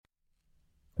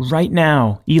Right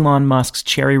now, Elon Musk's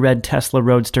cherry red Tesla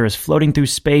Roadster is floating through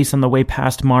space on the way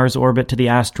past Mars orbit to the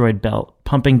asteroid belt,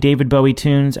 pumping David Bowie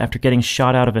tunes after getting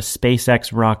shot out of a SpaceX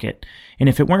rocket. And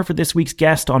if it weren't for this week's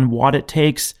guest on What It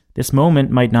Takes, this moment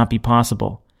might not be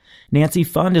possible. Nancy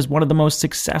Pfund is one of the most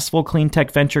successful cleantech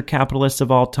venture capitalists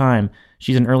of all time.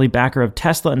 She's an early backer of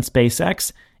Tesla and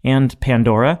SpaceX, and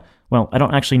Pandora. Well, I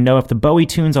don't actually know if the Bowie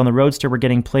tunes on the Roadster were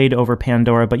getting played over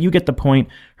Pandora, but you get the point.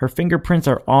 Her fingerprints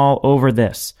are all over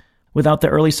this. Without the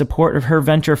early support of her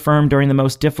venture firm during the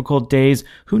most difficult days,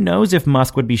 who knows if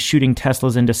Musk would be shooting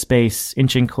Teslas into space,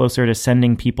 inching closer to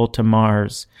sending people to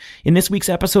Mars. In this week's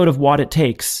episode of What It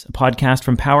Takes, a podcast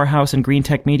from Powerhouse and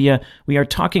Greentech Media, we are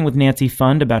talking with Nancy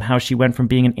Pfund about how she went from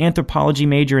being an anthropology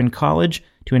major in college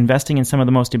to investing in some of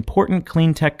the most important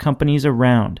clean tech companies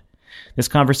around. This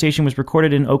conversation was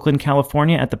recorded in Oakland,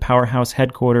 California at the Powerhouse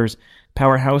headquarters.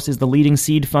 Powerhouse is the leading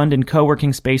seed fund and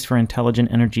co-working space for intelligent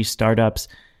energy startups.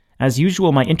 As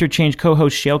usual, my Interchange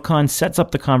co-host Shail Khan sets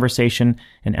up the conversation,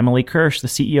 and Emily Kirsch, the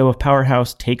CEO of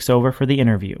Powerhouse, takes over for the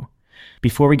interview.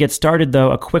 Before we get started,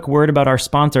 though, a quick word about our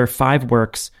sponsor,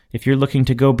 Fiveworks. If you're looking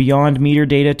to go beyond meter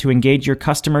data to engage your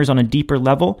customers on a deeper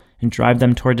level and drive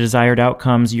them toward desired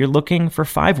outcomes, you're looking for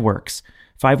Fiveworks.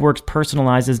 Fiveworks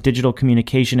personalizes digital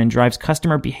communication and drives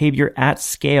customer behavior at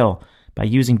scale by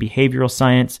using behavioral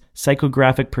science,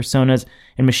 psychographic personas,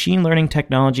 and machine learning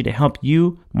technology to help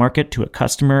you market to a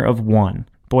customer of one.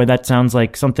 Boy, that sounds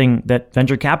like something that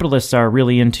venture capitalists are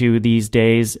really into these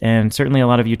days, and certainly a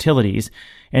lot of utilities.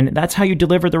 And that's how you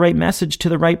deliver the right message to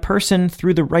the right person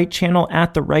through the right channel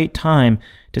at the right time.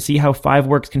 To see how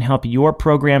Fiveworks can help your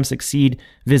program succeed,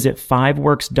 visit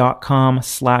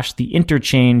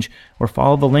fiveworks.com/theinterchange or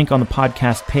follow the link on the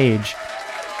podcast page.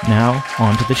 Now,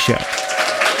 on to the show.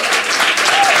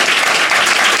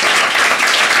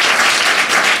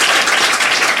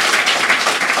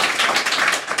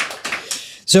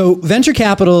 So venture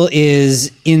capital is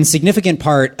in significant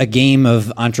part a game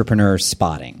of entrepreneur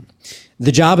spotting.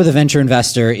 The job of the venture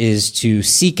investor is to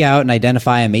seek out and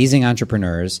identify amazing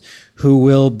entrepreneurs who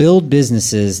will build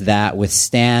businesses that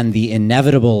withstand the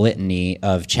inevitable litany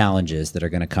of challenges that are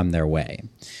going to come their way.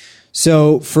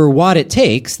 So for What It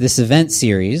Takes, this event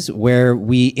series where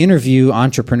we interview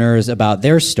entrepreneurs about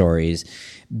their stories,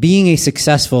 being a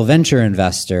successful venture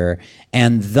investor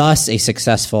and thus a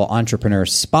successful entrepreneur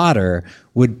spotter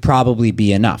would probably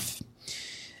be enough.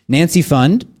 Nancy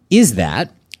Pfund is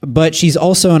that, but she's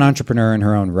also an entrepreneur in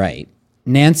her own right.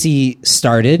 Nancy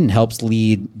started and helps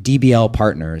lead DBL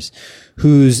Partners,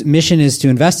 whose mission is to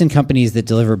invest in companies that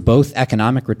deliver both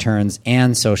economic returns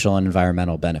and social and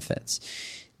environmental benefits.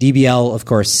 DBL, of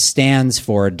course, stands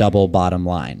for double bottom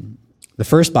line. The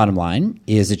first bottom line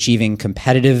is achieving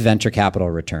competitive venture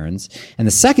capital returns, and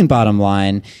the second bottom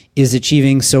line is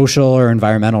achieving social or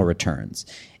environmental returns,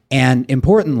 and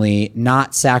importantly,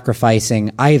 not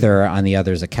sacrificing either on the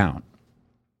other's account.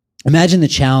 Imagine the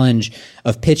challenge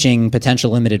of pitching potential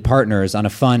limited partners on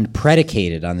a fund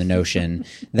predicated on the notion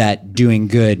that doing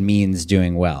good means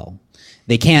doing well.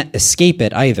 They can't escape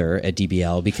it either at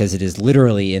DBL because it is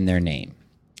literally in their name.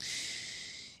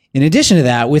 In addition to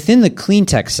that, within the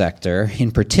cleantech sector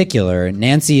in particular,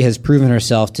 Nancy has proven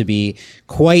herself to be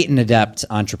quite an adept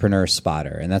entrepreneur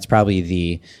spotter, and that's probably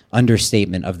the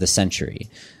understatement of the century.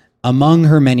 Among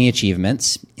her many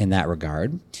achievements in that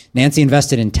regard, Nancy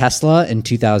invested in Tesla in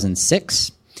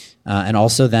 2006 and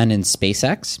also then in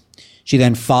SpaceX. She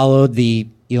then followed the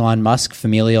Elon Musk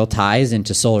familial ties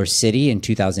into Solar City in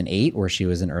 2008, where she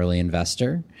was an early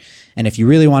investor. And if you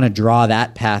really want to draw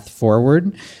that path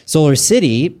forward, Solar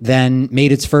City then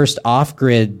made its first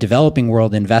off-grid developing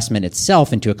world investment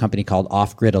itself into a company called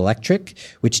Off Grid Electric,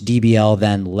 which DBL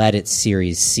then led its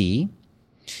Series C.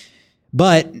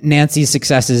 But Nancy's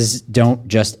successes don't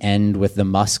just end with the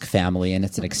Musk family and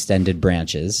its extended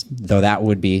branches, though that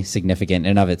would be significant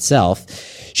in of itself.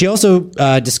 She also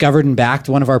discovered and backed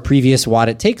one of our previous What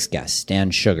It Takes guests,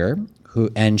 Dan Sugar,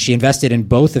 and she invested in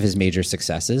both of his major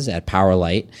successes at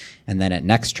Powerlight and then at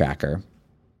Nextracker.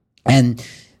 And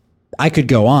I could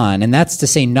go on, and that's to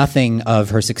say nothing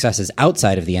of her successes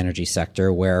outside of the energy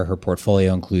sector, where her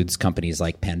portfolio includes companies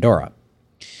like Pandora.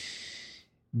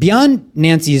 Beyond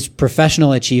Nancy's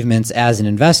professional achievements as an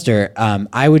investor,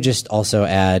 I would just also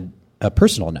add a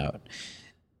personal note.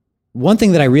 One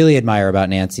thing that I really admire about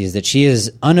Nancy is that she is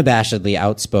unabashedly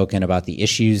outspoken about the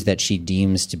issues that she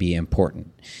deems to be important.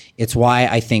 It's why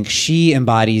I think she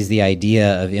embodies the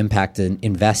idea of impact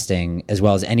investing as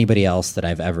well as anybody else that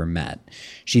I've ever met.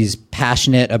 She's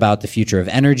passionate about the future of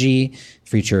energy,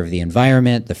 future of the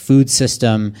environment, the food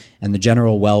system, and the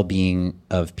general well-being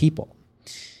of people.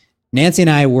 Nancy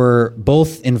and I were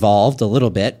both involved a little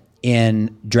bit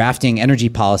in drafting energy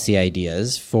policy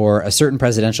ideas for a certain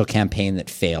presidential campaign that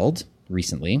failed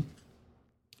recently.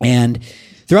 And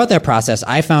throughout that process,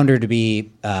 I found her to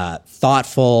be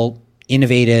thoughtful,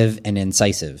 innovative, and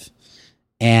incisive.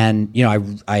 And,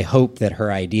 I hope that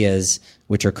her ideas,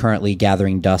 which are currently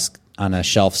gathering dust on a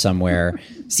shelf somewhere,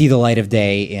 see the light of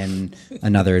day in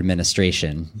another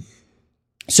administration.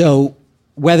 So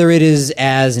whether it is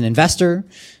as an investor,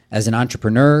 as an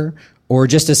entrepreneur, or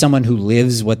just as someone who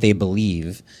lives what they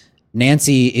believe,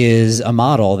 Nancy is a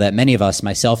model that many of us,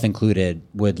 myself included,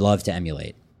 would love to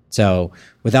emulate. So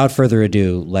without further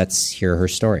ado, let's hear her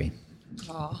story.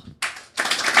 Oh.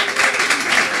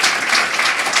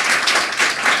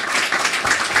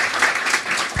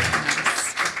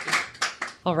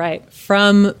 All right.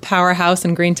 From Powerhouse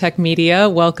and Cleantech Media,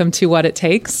 welcome to What It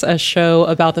Takes, a show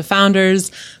about the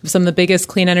founders of some of the biggest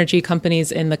clean energy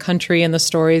companies in the country and the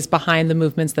stories behind the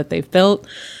movements that they've built.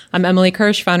 I'm Emily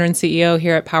Kirsch, founder and CEO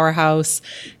here at Powerhouse.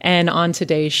 And on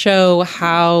today's show,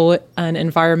 how an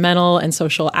environmental and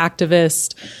social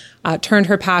activist turned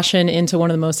her passion into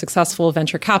one of the most successful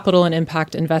venture capital and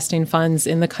impact investing funds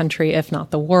in the country, if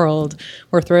not the world.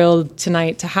 We're thrilled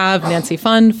tonight to have Nancy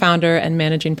Pfund, founder and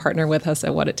managing partner, with us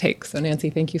at What It Takes. So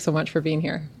Nancy, thank you so much for being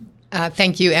here.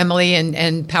 Thank you, Emily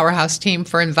and Powerhouse team,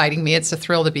 for inviting me. It's a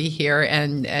thrill to be here,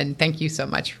 and thank you so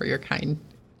much for your kind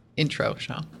intro,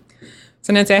 Sean.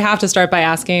 So Nancy, I have to start by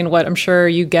asking what I'm sure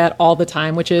you get all the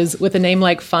time, which is, with a name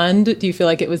like Pfund, do you feel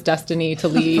like it was destiny to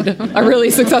lead a really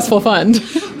successful fund?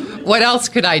 What else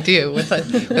could I do with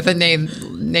a name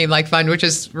like Pfund, which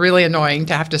is really annoying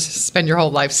to have to spend your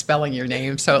whole life spelling your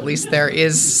name. So at least there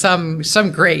is some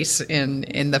grace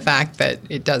in the fact that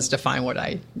it does define what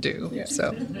I do. Yeah.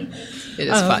 So it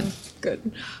is fun.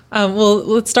 Good. Well,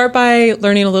 let's start by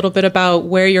learning a little bit about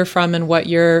where you're from and what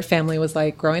your family was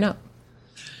like growing up.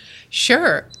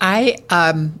 Sure. I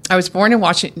was born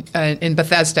in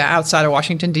Bethesda, outside of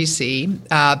Washington, D.C.,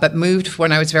 but moved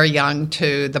when I was very young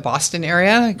to the Boston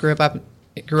area. I grew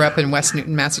up in West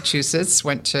Newton, Massachusetts,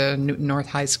 went to Newton North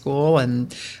High School,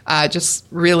 and just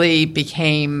really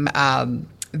became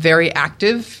very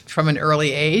active from an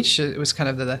early age. It was kind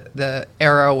of the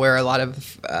era where a lot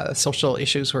of social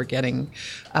issues were getting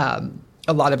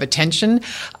a lot of attention.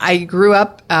 I grew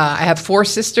up, I have 4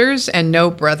 sisters and no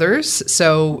brothers,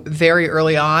 so very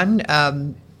early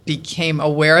on became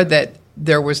aware that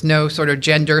there was no sort of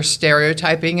gender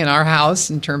stereotyping in our house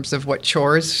in terms of what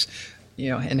chores,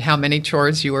 and how many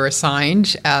chores you were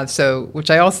assigned. So,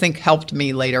 which I also think helped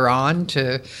me later on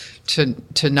to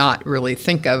not really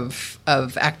think of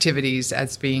activities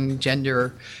as being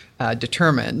gender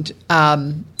determined,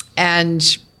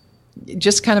 and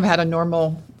just kind of had a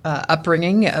normal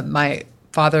upbringing. My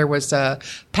father was a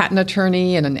patent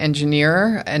attorney and an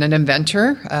engineer and an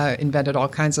inventor. Invented all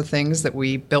kinds of things that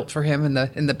we built for him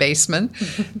in the basement.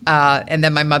 And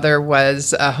then my mother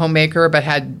was a homemaker, but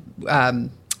had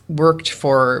worked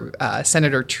for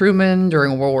Senator Truman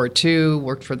during World War II.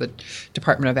 Worked for the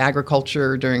Department of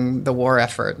Agriculture during the war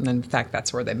effort, and in fact,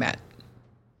 that's where they met.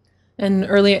 And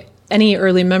any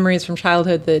early memories from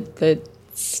childhood that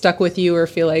stuck with you, or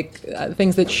feel like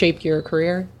things that shaped your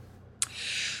career?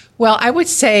 Well, I would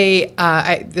say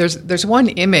there's one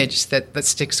image that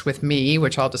sticks with me,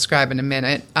 which I'll describe in a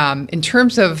minute. In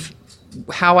terms of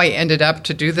how I ended up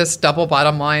to do this double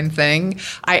bottom line thing,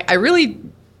 I really,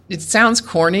 it sounds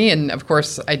corny, and of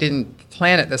course I didn't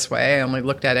plan it this way. I only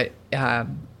looked at it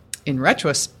in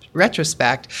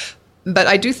retrospect. But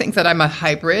I do think that I'm a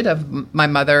hybrid of my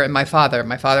mother and my father.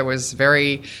 My father was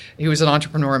he was an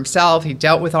entrepreneur himself. He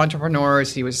dealt with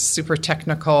entrepreneurs. He was super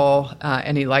technical,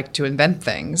 and he liked to invent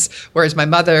things. Whereas my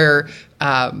mother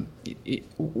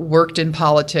worked in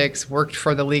politics, worked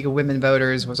for the League of Women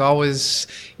Voters, was always,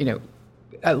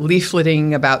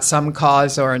 leafleting about some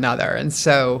cause or another. And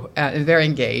so, very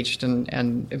engaged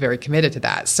and very committed to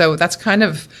that. So that's kind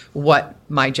of what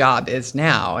my job is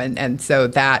now. And so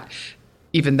that,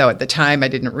 even though at the time I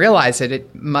didn't realize it,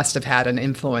 it must have had an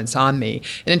influence on me.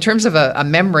 And in terms of a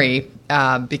memory,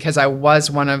 because I was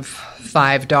one of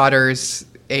 5 daughters,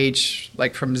 age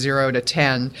like from 0 to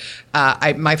 10,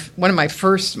 one of my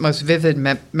first most vivid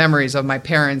memories of my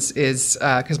parents is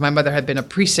because my mother had been a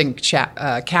precinct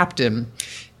captain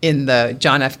in the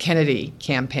John F. Kennedy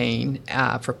campaign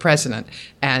for president,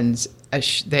 and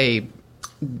they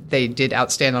did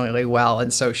outstandingly well.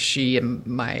 And so she and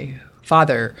my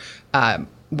father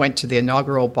went to the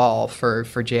inaugural ball for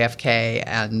JFK,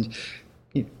 and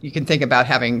you can think about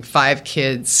having 5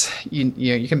 kids.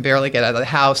 You can barely get out of the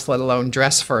house, let alone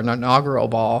dress for an inaugural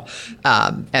ball,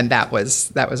 and that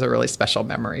was a really special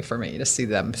memory for me to see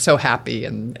them so happy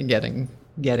and getting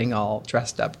getting all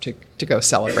dressed up to go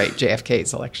celebrate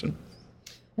JFK's election.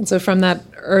 And so from that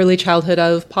early childhood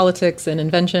of politics and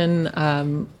invention,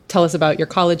 tell us about your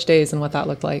college days and what that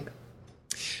looked like.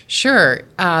 Sure.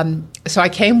 So I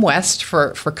came west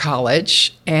for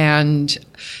college, and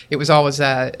it was always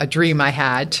a dream I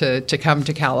had to come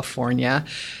to California.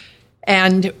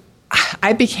 And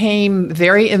I became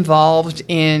very involved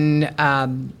in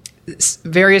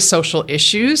various social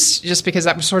issues, just because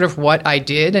that was sort of what I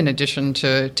did in addition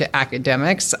to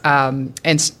academics.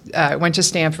 And I went to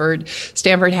Stanford.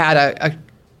 Stanford had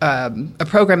a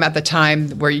program at the time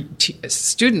where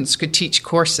students could teach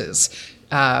courses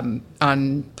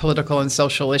on political and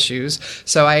social issues.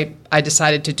 So I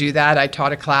decided to do that. I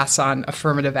taught a class on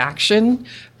affirmative action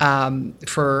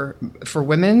for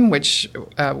women, which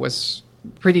was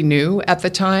pretty new at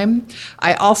the time.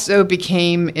 I also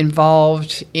became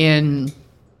involved in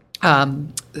the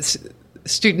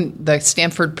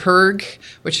Stanford PIRG,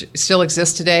 which still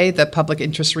exists today, the Public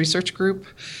Interest Research Group,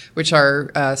 which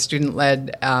are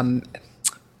student-led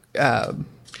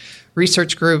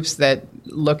research groups that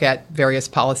look at various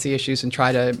policy issues and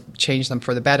try to change them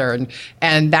for the better.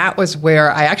 And that was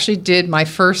where I actually did my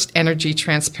first energy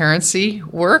transparency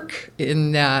work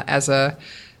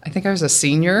I think I was a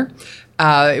senior.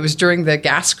 It was during the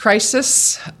gas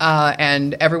crisis,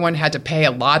 and everyone had to pay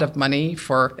a lot of money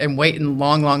and wait in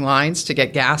long, long lines to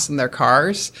get gas in their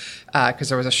cars because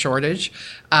there was a shortage.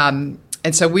 And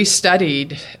so we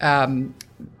studied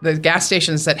the gas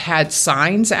stations that had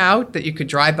signs out that you could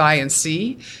drive by and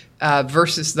see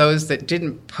versus those that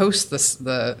didn't post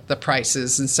the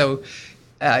prices. And so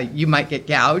you might get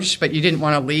gouged, but you didn't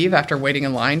want to leave after waiting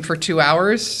in line for 2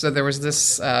 hours. So there was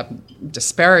this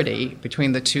disparity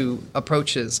between the two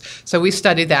approaches. So we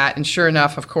studied that, and sure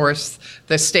enough, of course,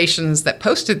 the stations that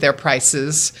posted their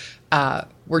prices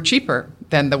were cheaper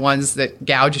than the ones that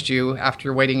gouged you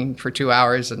after waiting for 2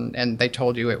 hours, and they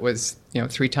told you it was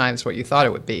 3 times what you thought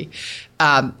it would be.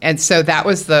 And so that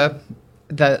was the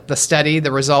study,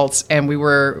 the results, and we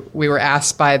were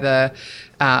asked by the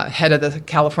head of the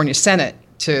California Senate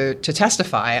to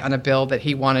testify on a bill that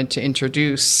he wanted to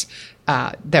introduce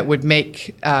that would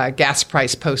make gas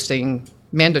price posting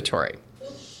mandatory.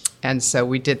 And so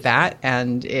we did that,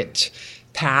 and it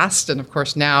passed. And of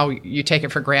course, now you take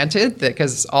it for granted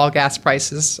because all gas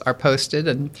prices are posted.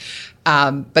 And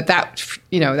but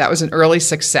that was an early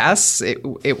success.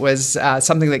 It was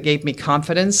something that gave me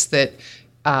confidence that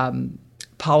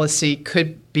policy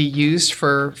could be used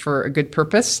for a good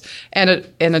purpose, and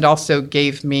it also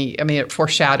gave me, it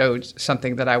foreshadowed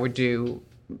something that I would do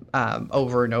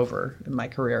over and over in my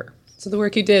career. So the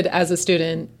work you did as a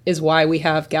student is why we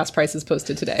have gas prices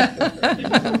posted today.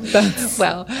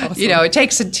 Well, awesome. It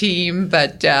takes a team,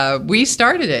 but we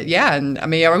started it, yeah. And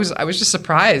I was just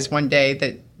surprised one day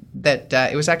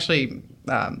that it was actually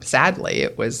sadly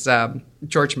it was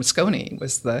George Moscone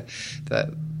was the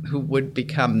who would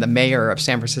become the mayor of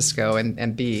San Francisco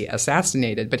and be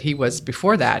assassinated. But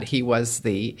before that, he was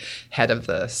the head of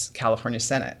the California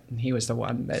Senate. And he was the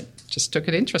one that just took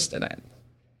an interest in it.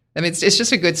 It's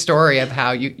just a good story of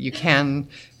how you can,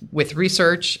 with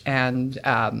research and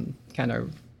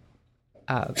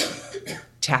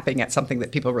tapping at something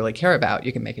that people really care about,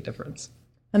 you can make a difference.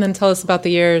 And then tell us about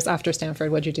the years after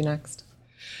Stanford. What'd you do next?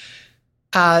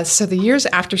 So the years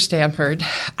after Stanford,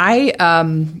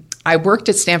 I worked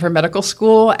at Stanford Medical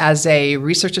School as a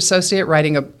research associate,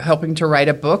 helping to write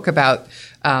a book about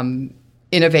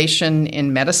innovation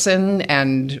in medicine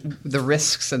and the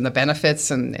risks and the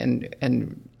benefits,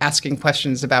 and asking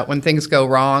questions about when things go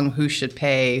wrong, who should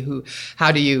pay,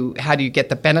 how do you get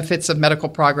the benefits of medical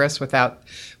progress without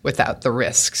the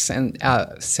risks, and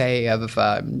say of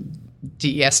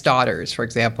DES daughters, for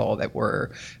example, that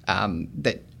were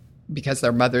that. Because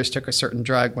their mothers took a certain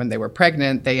drug when they were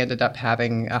pregnant, they ended up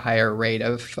having a higher rate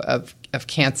of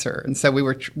cancer. And so we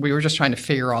were just trying to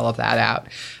figure all of that out.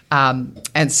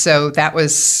 And so that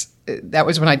was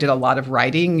when I did a lot of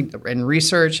writing and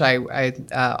research. I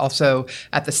also,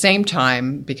 at the same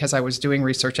time, because I was doing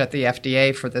research at the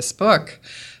FDA for this book,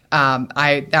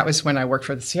 that was when I worked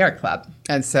for the Sierra Club.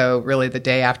 And so really the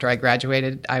day after I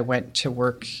graduated, I went to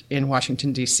work in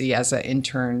Washington, D.C. as an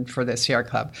intern for the Sierra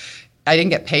Club. I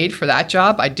didn't get paid for that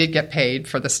job. I did get paid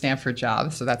for the Stanford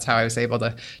job. So that's how I was able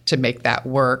to make that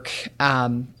work.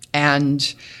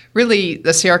 And really,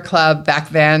 the Sierra Club back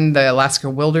then, the Alaska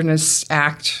Wilderness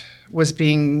Act was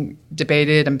being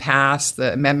debated and passed,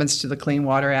 the amendments to the Clean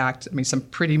Water Act. Some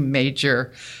pretty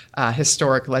major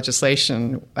historic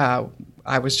legislation.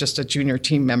 I was just a junior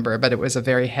team member, but it was a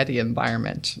very heady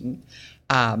environment.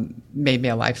 Made me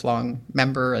a lifelong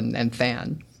member and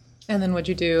fan. And then what'd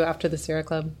you do after the Sierra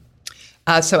Club?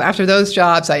 So after those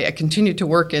jobs, I continued to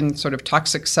work in sort of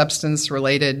toxic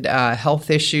substance-related health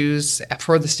issues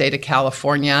for the state of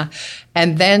California.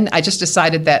 And then I just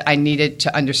decided that I needed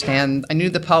to understand, I knew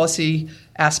the policy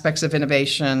aspects of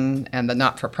innovation and the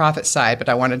not-for-profit side, but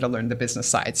I wanted to learn the business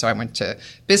side. So I went to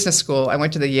business school. I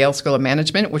went to the Yale School of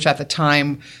Management, which at the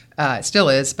time still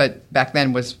is, but back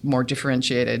then was more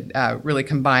differentiated, really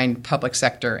combined public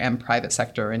sector and private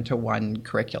sector into one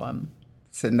curriculum.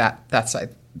 So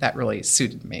that really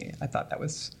suited me. I thought that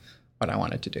was what I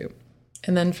wanted to do.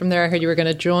 And then from there, I heard you were going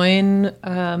to join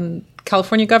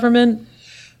California government.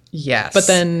 Yes. But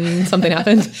then something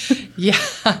happened. Yeah,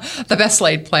 the best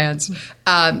laid plans.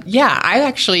 I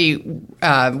actually,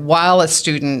 while a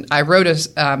student, I wrote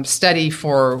a study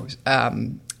for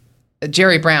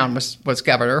Jerry Brown was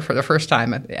governor for the first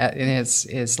time in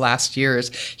his last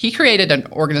years. He created an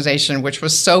organization which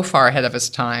was so far ahead of his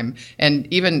time, and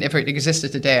even if it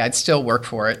existed today, I'd still work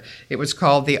for it. It was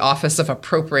called the Office of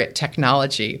Appropriate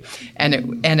Technology, and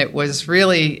it was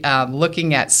really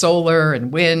looking at solar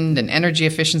and wind and energy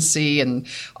efficiency and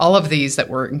all of these that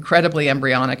were incredibly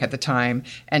embryonic at the time,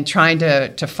 and trying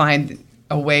to find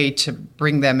a way to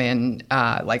bring them in.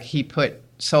 Like he put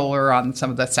solar on some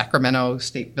of the Sacramento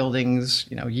state buildings,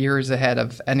 years ahead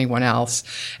of anyone else.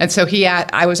 And so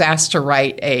I was asked to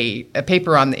write a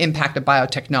paper on the impact of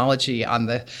biotechnology on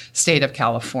the state of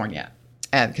California,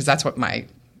 and because that's what my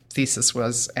thesis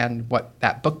was and what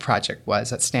that book project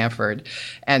was at Stanford.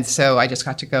 And so I just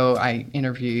got to go. I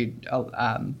interviewed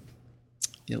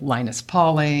Linus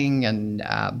Pauling and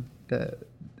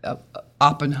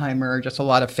Oppenheimer, just a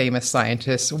lot of famous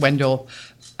scientists. Wendell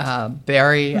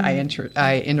Berry,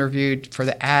 I interviewed for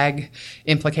the ag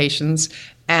implications,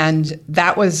 and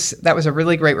that was a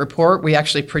really great report. We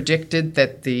actually predicted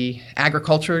that the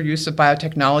agricultural use of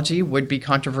biotechnology would be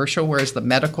controversial, whereas the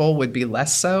medical would be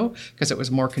less so because it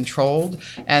was more controlled.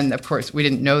 And of course, we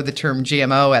didn't know the term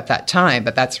GMO at that time,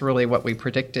 but that's really what we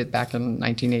predicted back in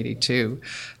 1982.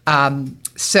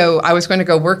 So I was going to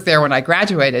go work there when I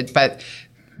graduated, but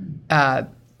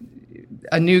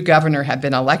a new governor had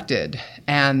been elected,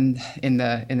 and in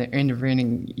the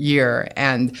intervening year,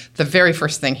 and the very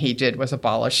first thing he did was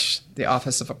abolish the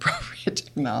Office of Appropriate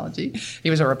Technology. He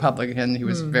was a Republican. He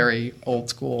was very old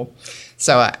school,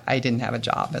 so I didn't have a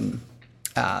job, and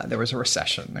there was a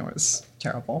recession. It was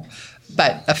terrible.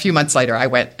 But a few months later, I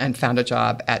went and found a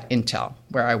job at Intel,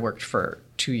 where I worked for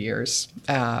 2 years.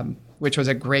 Which was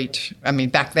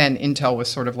back then Intel was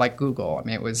sort of like Google.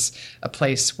 It was a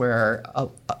place where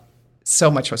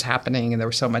so much was happening and there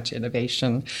was so much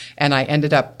innovation. And I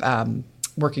ended up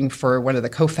working for one of the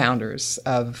co-founders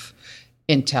of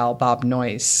Intel, Bob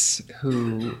Noyce,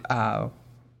 who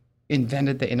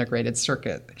invented the integrated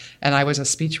circuit. And I was a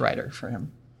speechwriter for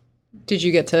him. Did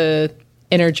you get to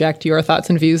interject your thoughts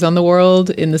and views on the world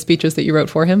in the speeches that you wrote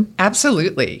for him?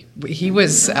 Absolutely. He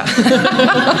was...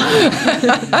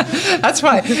 That's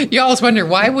why you always wonder,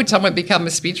 why would someone become a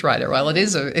speechwriter? Well, it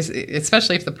is,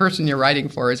 especially if the person you're writing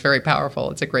for is very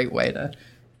powerful. It's a great way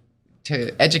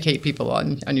to educate people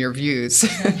on your views.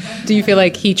 Do you feel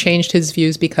like he changed his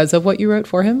views because of what you wrote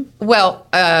for him? Well,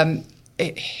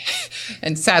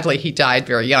 and sadly, he died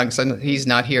very young, so he's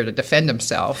not here to defend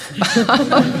himself.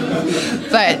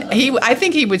 But I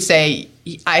think he would say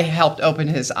I helped open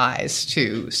his eyes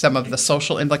to some of the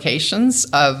social implications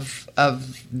of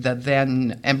the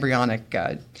then embryonic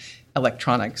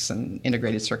electronics and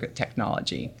integrated circuit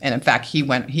technology. And in fact, he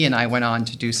and I went on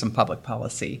to do some public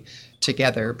policy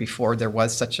together before there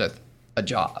was such a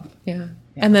job. Yeah.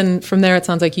 And then from there, it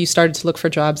sounds like you started to look for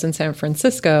jobs in San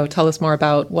Francisco. Tell us more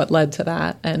about what led to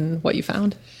that and what you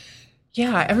found.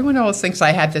 Yeah, everyone always thinks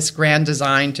I had this grand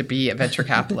design to be a venture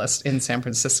capitalist in San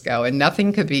Francisco, and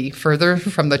nothing could be further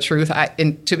from the truth.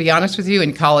 To be honest with you,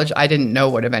 in college, I didn't know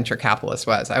what a venture capitalist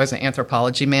was. I was an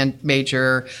anthropology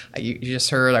major. You just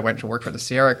heard I went to work for the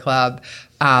Sierra Club.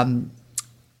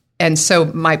 And so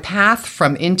my path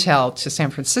from Intel to San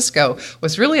Francisco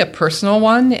was really a personal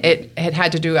one. It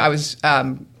had to do. I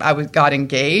got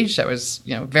engaged. I was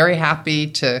very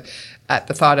happy at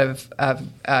the thought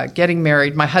of getting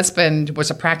married. My husband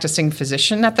was a practicing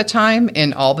physician at the time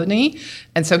in Albany,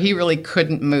 and so he really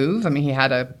couldn't move. He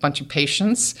had a bunch of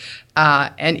patients,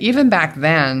 and even back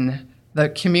then, the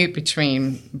commute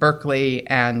between Berkeley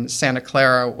and Santa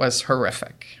Clara was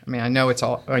horrific. I know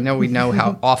we know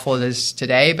how awful it is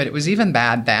today, but it was even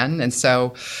bad then. And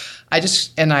so I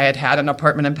had an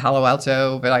apartment in Palo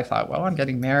Alto, but I thought, well, I'm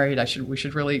getting married. We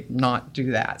should really not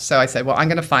do that. So I said, well, I'm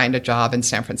going to find a job in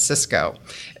San Francisco.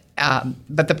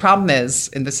 But the problem is,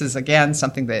 and this is again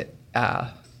something that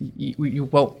you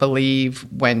won't believe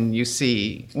when you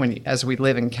see as we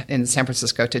live in San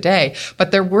Francisco today.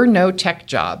 But there were no tech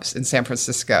jobs in San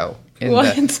Francisco.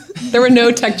 There were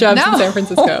no tech jobs in San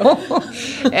Francisco.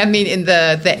 I mean, in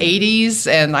the 80s,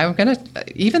 and I'm going to,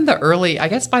 even the early, I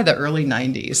guess by the early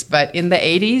 90s, but in the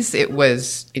 80s, it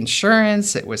was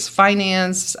insurance, it was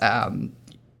finance,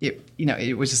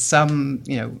 it was some,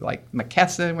 like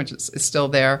McKesson, which is still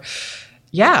there.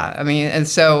 Yeah, I mean, and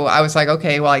so I was like,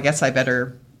 okay, well, I guess I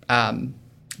better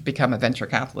become a venture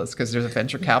capitalist, because there's a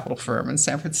venture capital firm in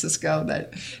San Francisco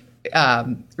that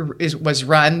was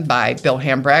run by Bill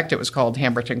Hambrecht. It was called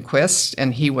Hambrecht and Quist,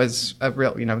 and he was a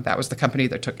real, that was the company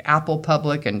that took Apple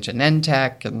public and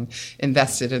Genentech and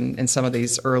invested in some of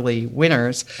these early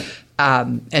winners.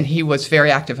 And he was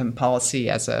very active in policy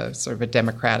as a sort of a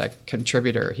Democratic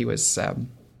contributor. He was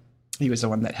the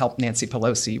one that helped Nancy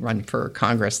Pelosi run for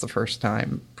Congress the first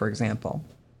time, for example.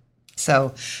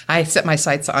 So I set my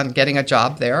sights on getting a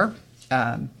job there,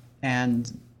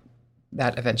 and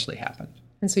that eventually happened.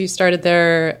 And so you started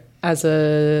there as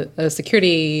a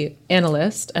security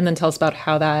analyst, and then tell us about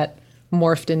how that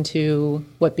morphed into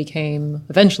what became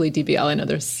eventually DBL. I know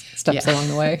there's steps along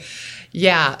the way.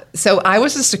 Yeah. So I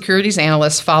was a securities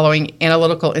analyst following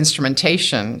analytical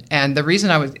instrumentation. And the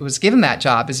reason I was given that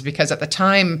job is because at the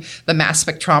time, the mass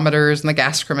spectrometers and the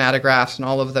gas chromatographs and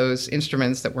all of those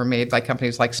instruments that were made by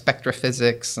companies like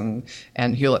Spectraphysics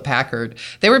and Hewlett-Packard,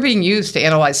 they were being used to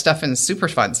analyze stuff in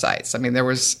Superfund sites. I mean,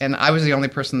 and I was the only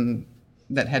person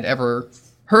that had ever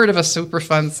heard of a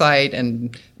Superfund site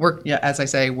and worked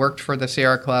for the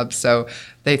Sierra Club. So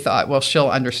they thought, well, she'll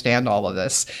understand all of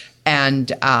this.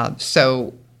 And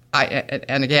so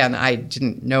I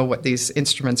didn't know what these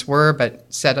instruments were, but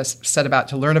set about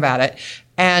to learn about it,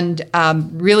 and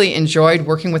really enjoyed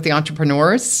working with the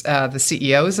entrepreneurs, the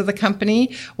CEOs of the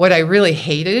company. What I really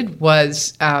hated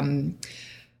was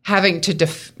having to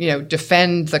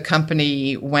defend the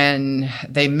company when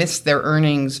they missed their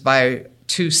earnings by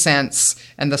 2 cents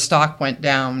and the stock went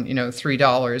down,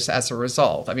 $3 as a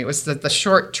result. I mean, it was the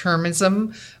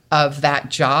short-termism of that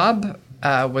job.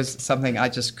 Was something I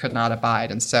just could not abide.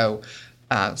 And so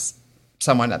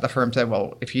someone at the firm said,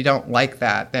 well, if you don't like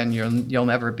that, then you'll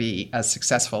never be as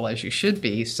successful as you should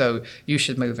be. So you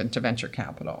should move into venture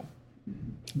capital,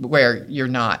 where you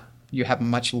have a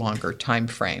much longer time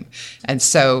frame. And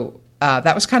so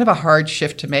that was kind of a hard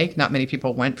shift to make. Not many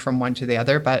people went from one to the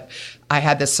other, but I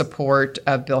had the support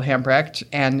of Bill Hambrecht.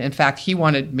 And in fact, he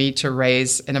wanted me to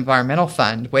raise an environmental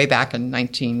fund way back in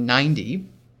 1990.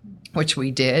 Which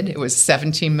we did. It was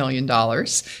 $17 million.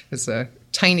 It was a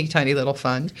tiny, tiny little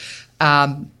fund.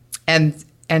 And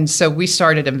so we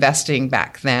started investing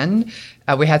back then.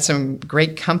 We had some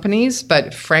great companies,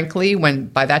 but frankly,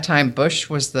 by that time Bush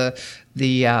was the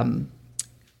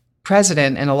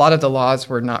president, and a lot of the laws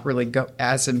were not really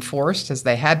as enforced as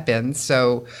they had been.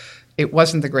 So it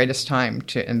wasn't the greatest time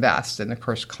to invest. And of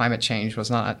course, climate change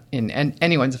was not in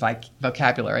anyone's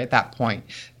vocabulary at that point.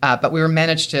 But we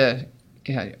managed to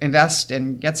invest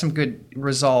and get some good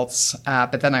results.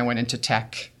 But then I went into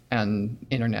tech and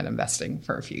internet investing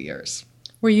for a few years.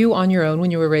 Were you on your own when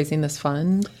you were raising this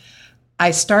fund? I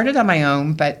started on my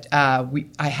own, but I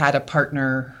had a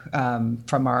partner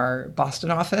from our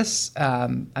Boston office, a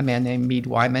man named Mead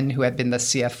Wyman, who had been the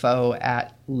CFO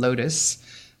at Lotus.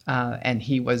 And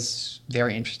he was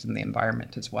very interested in the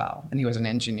environment as well. And he was an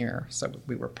engineer, so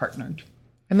we were partnered.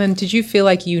 And then did you feel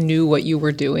like you knew what you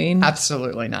were doing?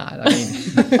 Absolutely not.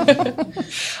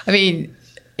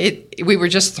 We were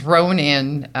just thrown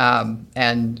in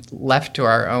and left to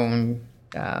our own,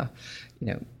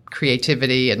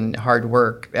 creativity and hard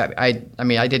work. I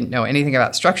didn't know anything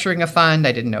about structuring a fund.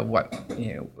 I didn't know what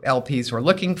LPs were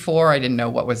looking for. I didn't know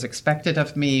what was expected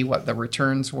of me, what the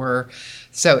returns were.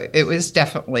 So it was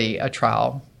definitely a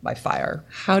trial by fire.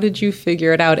 How did you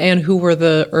figure it out? And who were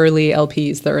the early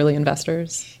LPs, the early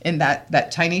investors? In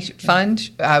that tiny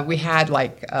fund, we had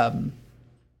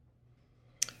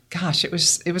it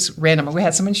was random. We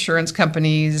had some insurance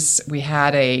companies.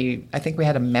 I think we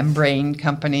had a membrane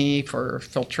company for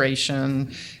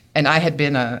filtration. And I had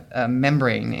been a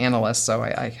membrane analyst, so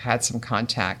I had some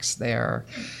contacts there.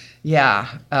 Yeah.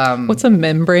 What's a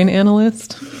membrane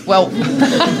analyst? Well,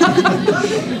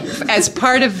 as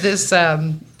part of this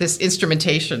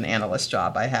instrumentation analyst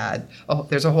job I had,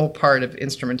 there's a whole part of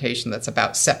instrumentation that's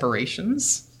about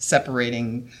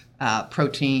separating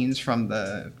proteins from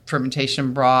the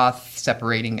fermentation broth,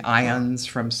 separating ions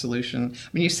from solution. I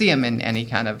mean, you see them in any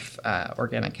kind of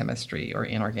organic chemistry or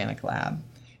inorganic lab.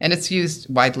 And it's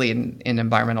used widely in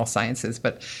environmental sciences.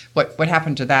 But what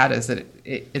happened to that is that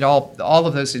all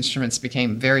of those instruments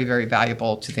became very, very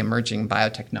valuable to the emerging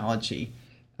biotechnology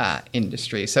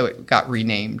industry. So it got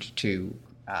renamed to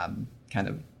kind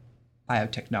of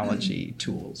biotechnology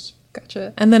tools.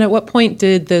 Gotcha. And then at what point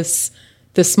did this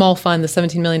small fund, the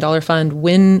 $17 million fund,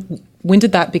 when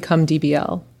did that become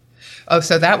DBL? Oh,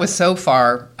 so that was so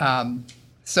far,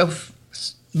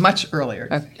 much earlier.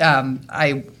 Okay.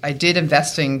 I did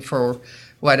investing for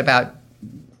about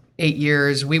 8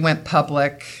 years. We went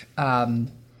public,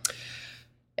 and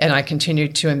I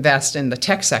continued to invest in the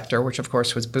tech sector, which of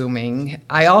course was booming.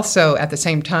 I also, at the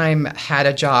same time, had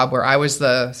a job where I was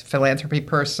the philanthropy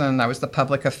person, I was the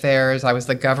public affairs, I was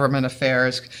the government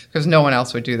affairs, because no one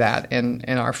else would do that in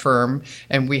our firm.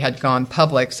 And we had gone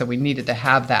public, so we needed to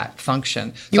have that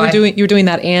function. You were doing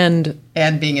that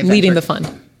and being leading the fund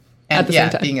at the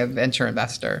same time. Being a venture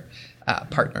investor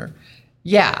partner.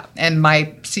 Yeah, and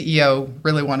my CEO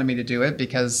really wanted me to do it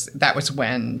because that was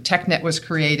when TechNet was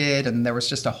created, and there was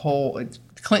just a whole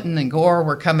Clinton and Gore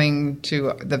were coming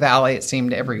to the Valley, it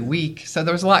seemed, every week. So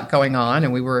there was a lot going on,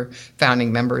 and we were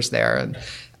founding members there. And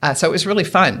so it was really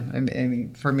fun, I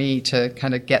mean, for me to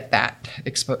kind of get that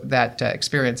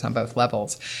experience on both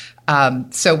levels.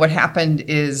 So what happened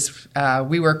is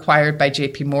we were acquired by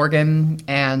JP Morgan,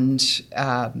 and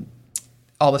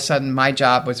all of a sudden, my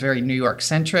job was very New York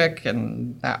centric,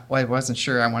 and I wasn't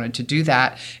sure I wanted to do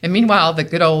that. And meanwhile,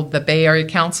 the Bay Area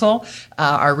Council,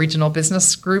 our regional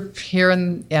business group here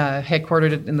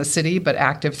headquartered in the city, but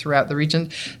active throughout the region,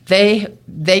 they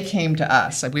came to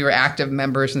us. We were active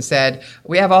members and said,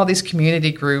 we have all these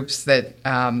community groups that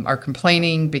are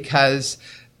complaining because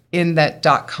in that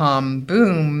 .com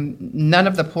boom, none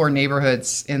of the poor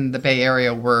neighborhoods in the Bay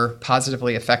Area were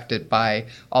positively affected by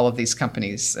all of these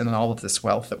companies and all of this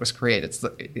wealth that was created.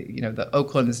 The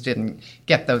Oaklands didn't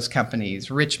get those companies,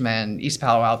 Richmond, East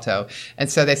Palo Alto. And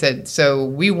so they said, so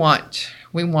we want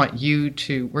you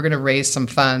to, we're going to raise some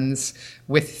funds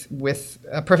with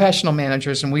professional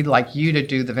managers, and we'd like you to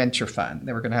do the venture fund.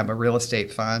 They were going to have a real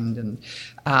estate fund. And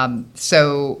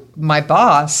so my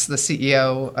boss, the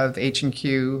CEO of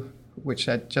H&Q, which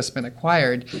had just been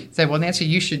acquired, said, well, Nancy,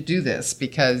 you should do this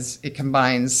because it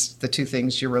combines the two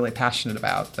things you're really passionate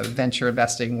about, the venture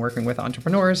investing, working with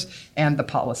entrepreneurs, and the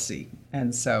policy.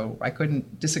 And so I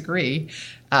couldn't disagree.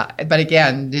 But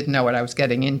again, didn't know what I was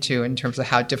getting into in terms of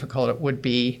how difficult it would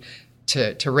be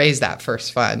to raise that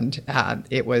first fund.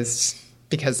 It was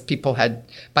because people had,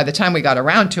 by the time we got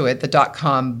around to it, the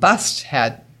 .com bust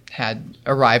had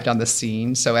arrived on the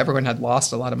scene, so everyone had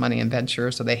lost a lot of money in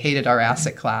venture, so they hated our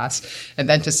asset class. And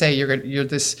then to say you're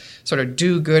this sort of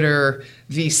do-gooder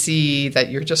VC,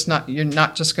 that you're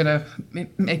not just going to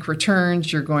make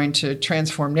returns, you're going to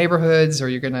transform neighborhoods, or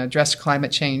you're going to address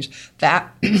climate change,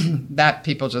 that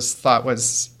people just thought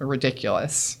was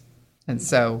ridiculous. And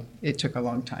so it took a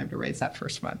long time to raise that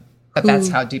first fund. But that's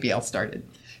how DBL started,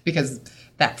 because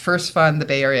that first fund, the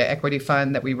Bay Area Equity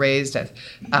Fund that we raised,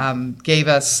 gave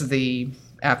us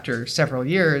after several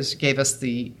years, gave us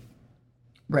the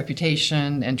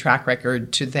reputation and track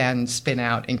record to then spin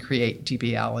out and create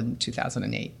DBL in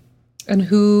 2008. And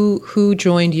who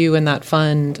joined you in that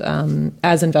fund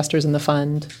as investors in the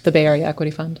fund, the Bay Area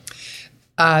Equity Fund?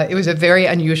 It was a very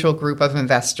unusual group of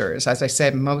investors. As I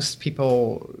said, most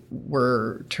people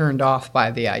were turned off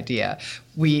by the idea.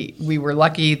 We were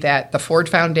lucky that the Ford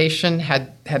Foundation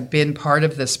had been part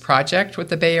of this project with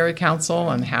the Bay Area Council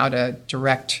on how to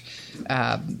direct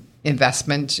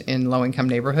investment in low-income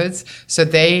neighborhoods. So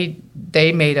they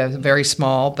made a very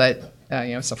small, but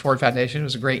it's the Ford Foundation. It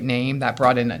was a great name. That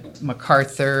brought in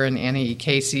MacArthur and Annie E.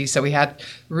 Casey. So we had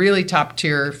really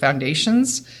top-tier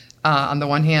foundations on the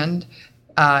one hand.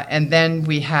 And then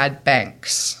we had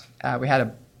banks. We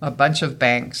had a bunch of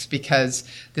banks because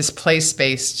this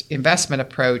place-based investment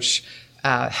approach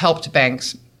helped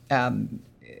banks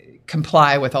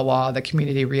comply with a law, the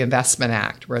Community Reinvestment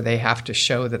Act, where they have to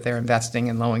show that they're investing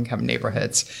in low-income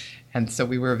neighborhoods. And so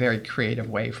we were a very creative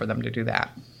way for them to do that.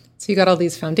 So you got all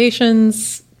these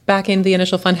foundations back in the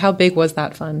initial fund. How big was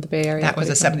that fund, the Bay Area? That was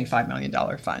a $75 million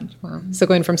fund. Wow. So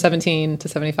going from 17 to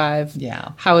 75.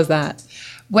 Yeah. How was that?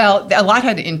 Well, a lot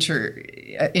had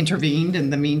intervened in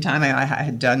the meantime. I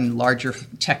had done larger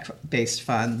tech-based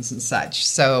funds and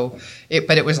such.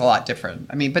 But it was a lot different.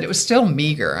 But it was still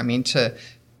meager.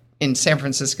 In San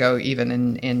Francisco,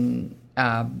 even in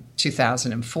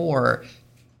 2004,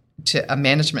 to a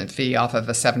management fee off of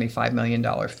a $75 million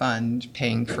fund,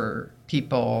 paying for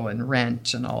people and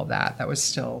rent and all of that was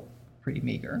still pretty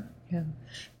meager. Yeah.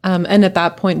 And at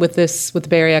that point with the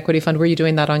Bay Area Equity Fund, were you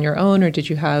doing that on your own, or did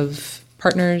you have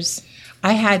partners?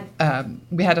 We had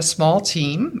a small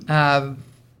team. We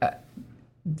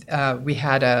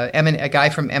had a guy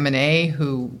from M&A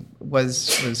who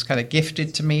was kind of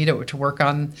gifted to me to work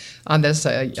on this,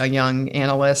 a young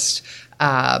analyst.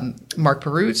 Mark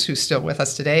Perutz, who's still with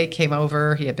us today, came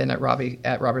over. He had been at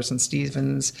Roberts and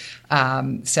Stevens.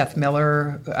 Seth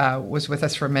Miller was with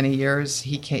us for many years.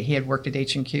 He had worked at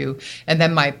H&Q. And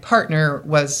then my partner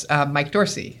was Mike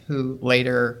Dorsey, who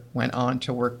later went on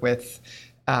to work with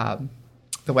the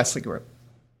Wesley Group.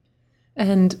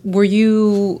 And were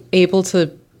you able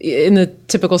to, in the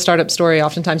typical startup story,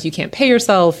 oftentimes you can't pay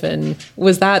yourself, and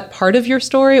was that part of your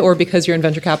story, or because you're in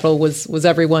venture capital, was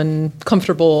everyone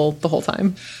comfortable the whole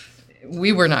time?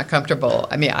 We were not comfortable.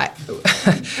 I mean,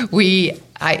 we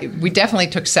definitely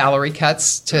took salary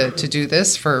cuts to do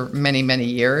this for many, many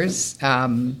years.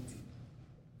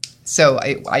 So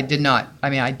I did not. I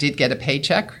mean, I did get a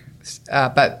paycheck,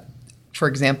 but for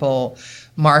example,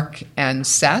 Mark and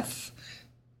Seth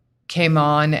came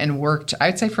on and worked,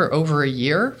 I'd say, for over a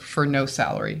year for no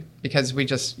salary, because we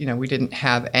just, we didn't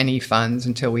have any funds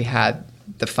until we had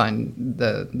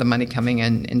the money coming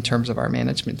in terms of our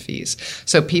management fees.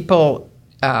 So people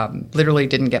literally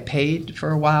didn't get paid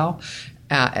for a while.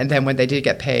 And then when they did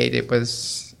get paid, it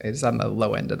was on the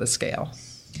low end of the scale.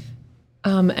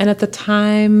 And at the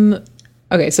time,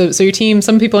 okay, so your team,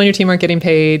 some people on your team aren't getting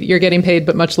paid. You're getting paid,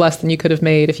 but much less than you could have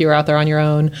made if you were out there on your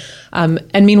own.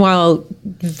 And meanwhile,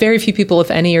 very few people,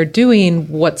 if any, are doing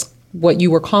what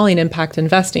you were calling impact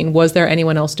investing. Was there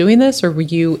anyone else doing this, or were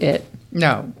you it?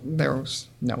 No, there was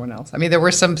no one else. I mean, there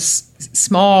were some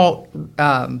small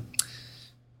kind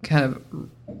of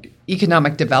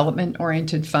economic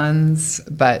development-oriented funds,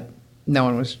 but no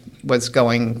one was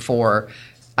going for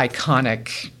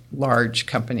iconic large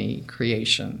company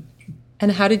creation.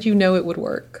 And how did you know it would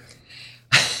work?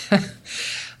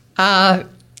 I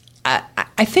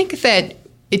think that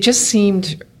it just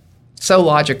seemed so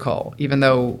logical, even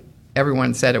though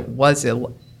everyone said it was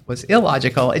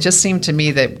illogical. It just seemed to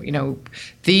me that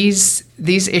these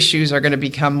issues are going to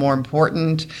become more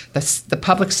important. The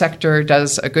public sector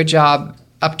does a good job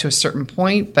up to a certain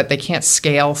point, but they can't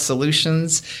scale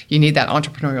solutions. You need that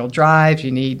entrepreneurial drive. You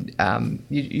need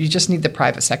you just need the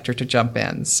private sector to jump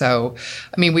in. So,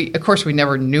 I mean, we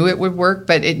never knew it would work,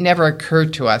 but it never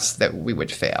occurred to us that we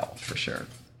would fail, for sure.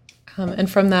 And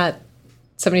from that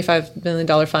 $75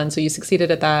 million fund, so you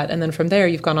succeeded at that, and then from there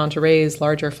you've gone on to raise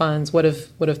larger funds. What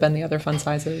have been the other fund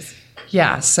sizes?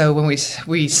 Yeah, so when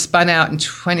we spun out in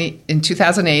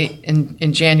 2008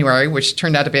 in January, which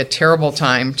turned out to be a terrible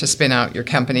time to spin out your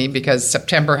company because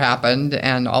September happened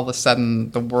and all of a sudden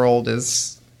the world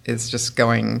is just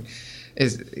going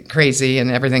is crazy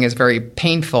and everything is very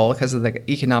painful because of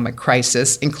the economic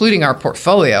crisis, including our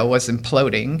portfolio was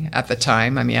imploding at the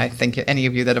time. I mean, I think any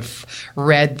of you that have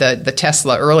read the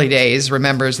Tesla early days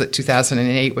remembers that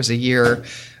 2008 was a year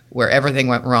where everything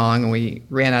went wrong and we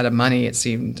ran out of money, it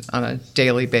seemed, on a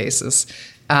daily basis.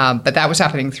 But that was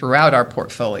happening throughout our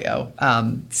portfolio.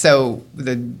 So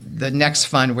the next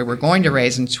fund we were going to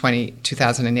raise in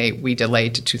 2008, we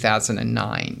delayed to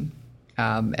 2009.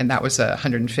 And that was a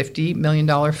 $150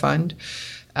 million fund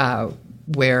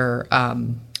where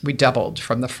we doubled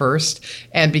from the first.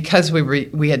 And because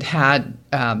we had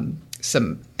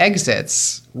some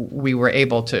exits, we were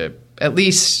able to at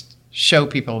least show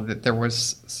people that there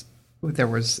was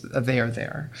a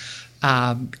there.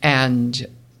 And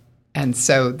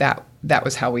so that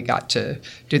was how we got to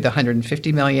do the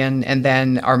 $150 million. And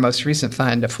then our most recent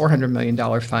fund, a $400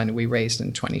 million fund, we raised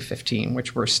in 2015,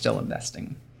 which we're still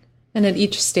investing. And at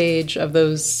each stage of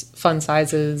those fund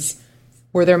sizes,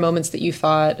 were there moments that you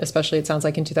thought, especially it sounds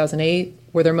like in 2008,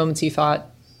 were there moments you thought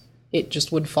it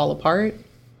just would fall apart?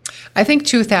 I think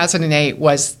 2008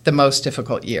 was the most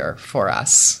difficult year for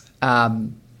us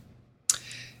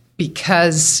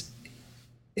because,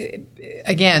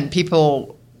 again,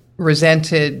 people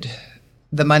resented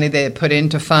the money they had put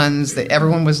into funds, that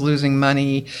everyone was losing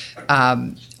money.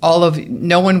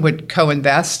 No one would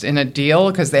co-invest in a deal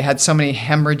because they had so many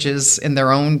hemorrhages in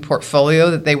their own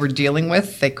portfolio that they were dealing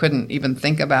with. They couldn't even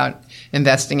think about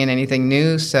investing in anything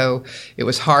new. So it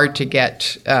was hard to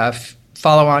get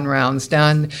follow-on rounds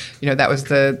done. That was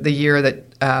the year that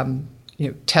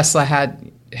Tesla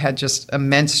had just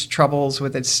immense troubles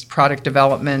with its product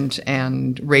development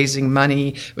and raising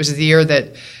money. It was the year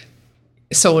that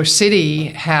Solar City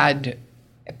had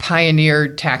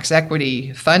pioneered tax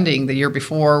equity funding the year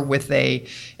before with a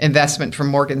investment from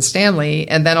Morgan Stanley,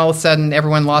 and then all of a sudden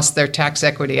everyone lost their tax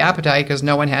equity appetite because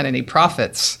no one had any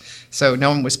profits, so no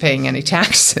one was paying any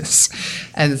taxes,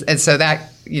 and so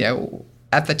that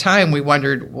at the time we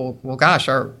wondered, well gosh,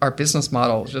 our business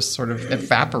model just sort of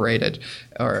evaporated,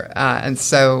 and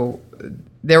so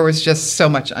there was just so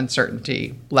much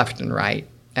uncertainty left and right,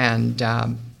 and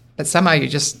but somehow you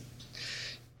just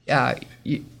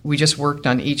we just worked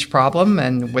on each problem,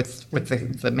 and with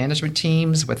the management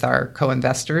teams, with our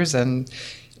co-investors, and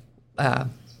the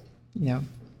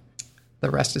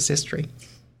rest is history.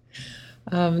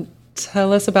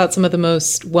 Tell us about some of the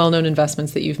most well-known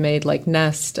investments that you've made, like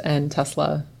Nest and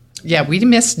Tesla. Yeah, we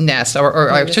missed Nest,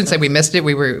 or I shouldn't say we missed it.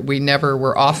 We never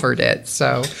were offered it,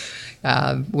 so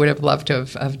would have loved to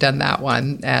have done that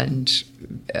one, and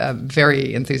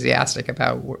very enthusiastic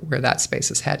about where that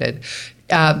space is headed.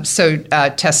 So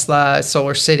Tesla,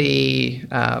 Solar City,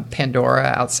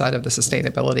 Pandora outside of the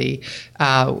sustainability,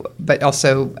 but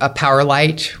also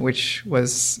Powerlight, which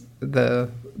was the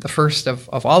first of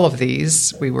all of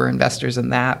these. We were investors in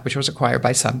that, which was acquired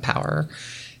by SunPower.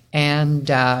 And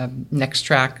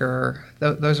Nextracker,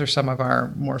 those are some of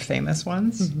our more famous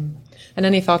ones. Mm-hmm. And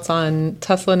any thoughts on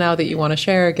Tesla now that you want to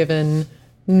share, given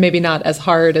maybe not as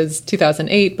hard as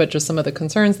 2008, but just some of the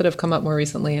concerns that have come up more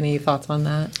recently? Any thoughts on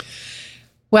that?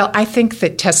 Well, I think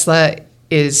that Tesla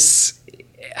is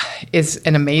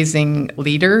an amazing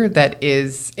leader that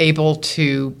is able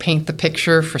to paint the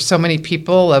picture for so many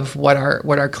people of what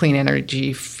our clean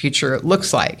energy future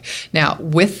looks like. Now,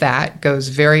 with that goes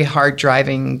very hard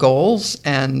driving goals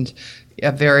and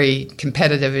a very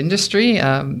competitive industry,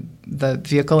 the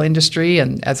vehicle industry,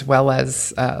 and as well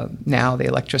as now the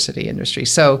electricity industry.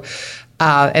 So,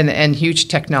 and huge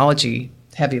technology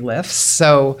heavy lifts.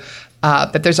 So.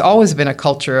 But there's always been a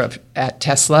culture at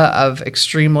Tesla of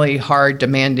extremely hard,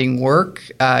 demanding work,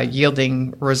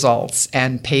 yielding results,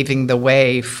 and paving the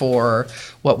way for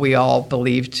what we all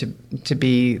believe to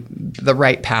be the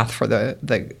right path for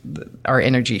our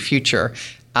energy future.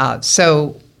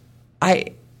 So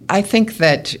I think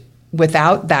that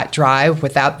without that drive,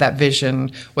 without that vision,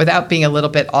 without being a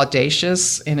little bit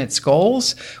audacious in its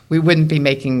goals, we wouldn't be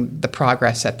making the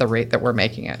progress at the rate that we're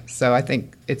making it. So I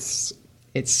think it's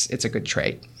a good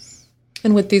trade.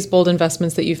 And with these bold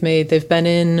investments that you've made, they've been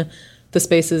in the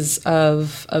spaces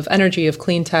of energy, of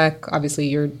clean tech. Obviously,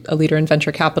 you're a leader in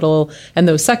venture capital, and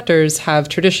those sectors have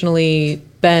traditionally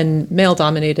been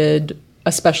male-dominated,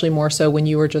 especially more so when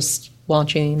you were just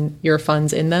launching your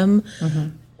funds in them. Mm-hmm.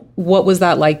 What was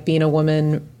that like, being a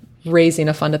woman, raising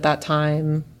a fund at that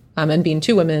time, and being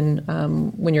two women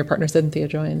when your partner Cynthia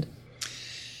joined?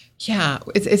 Yeah,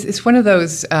 it's one of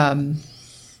those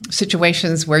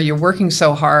situations where you're working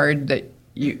so hard that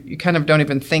you kind of don't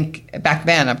even think. Back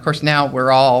then, of course, now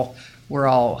we're all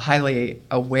highly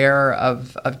aware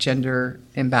of gender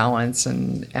imbalance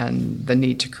and the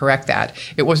need to correct that.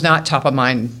 It was not top of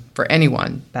mind for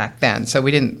anyone back then, so we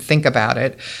didn't think about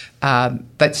it.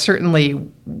 But certainly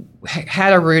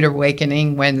had a rude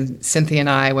awakening when Cynthia and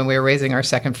I, when we were raising our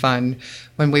second fund,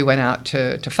 when we went out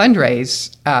to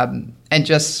fundraise, and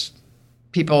just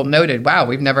people noted, wow,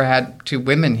 we've never had two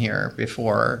women here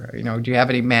before. Do you have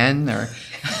any men? Or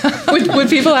would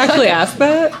people actually ask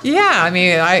that? Yeah, I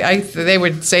mean, they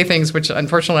would say things which,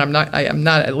 unfortunately, I'm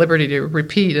not at liberty to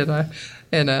repeat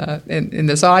in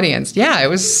this audience. Yeah, it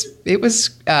was,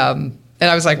 and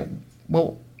I was like,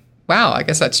 well, wow, I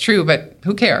guess that's true, but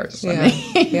who cares? Yeah, I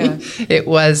mean, yeah. It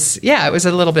was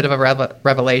a little bit of a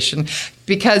revelation,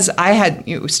 because I had,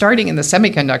 starting in the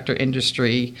semiconductor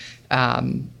industry,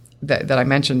 that I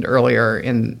mentioned earlier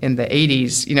in the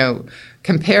 80s,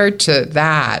 compared to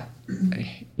that,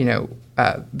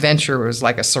 venture was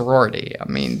like a sorority. I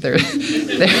mean, the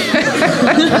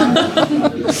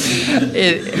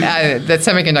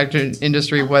semiconductor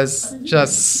industry was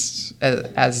just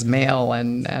as male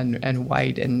and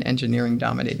white and engineering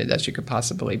dominated as you could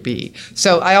possibly be.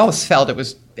 So I always felt it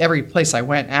was, every place I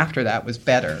went after that was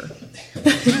better.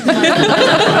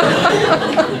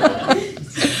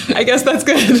 I guess that's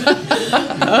good.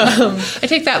 I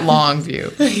take that long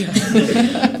view.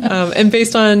 And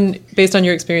based on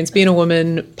your experience being a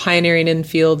woman pioneering in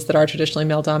fields that are traditionally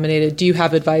male dominated, do you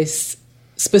have advice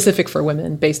specific for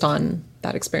women based on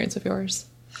that experience of yours?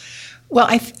 Well,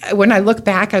 when I look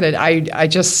back at it, I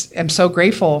just am so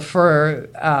grateful for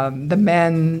the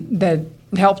men that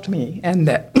helped me and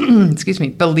that,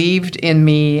 believed in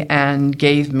me and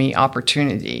gave me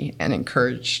opportunity and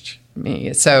encouraged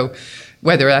me. So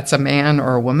whether that's a man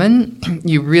or a woman,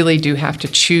 you really do have to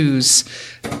choose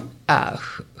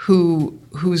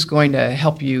who's going to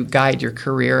help you guide your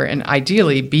career, and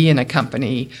ideally be in a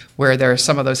company where there are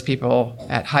some of those people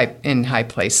in high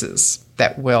places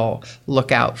that will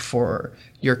look out for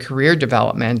your career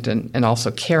development and also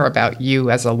care about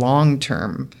you as a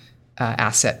long-term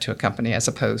asset to a company, as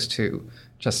opposed to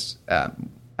just a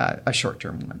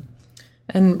short-term one.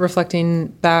 And reflecting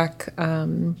back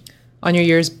on your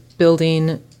years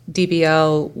building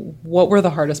DBL, what were the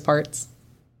hardest parts?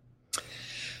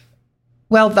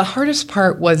 Well, the hardest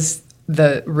part was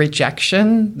the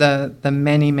rejection, the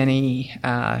many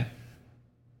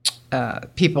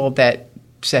people that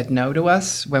said no to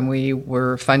us when we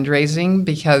were fundraising,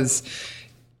 because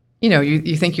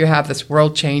you think you have this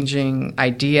world-changing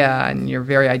idea and you're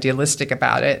very idealistic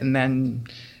about it, and then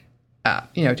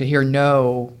to hear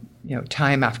no,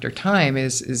 time after time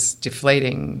is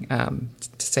deflating,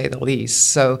 to say the least.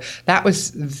 So that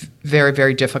was very,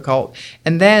 very difficult.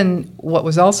 And then what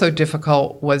was also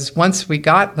difficult was once we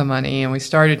got the money and we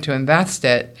started to invest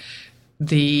it,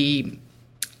 the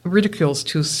ridicule is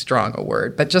too strong a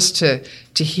word, but just to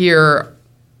hear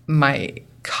my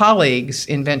colleagues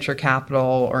in venture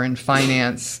capital or in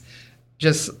finance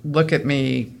just look at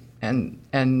me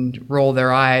and roll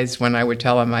their eyes when I would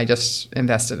tell them I just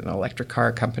invested in an electric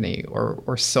car company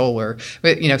or solar.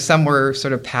 But some were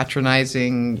sort of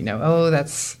patronizing. Oh,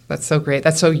 that's so great.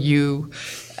 That's so you.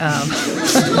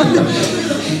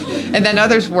 And then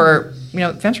others were,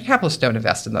 venture capitalists don't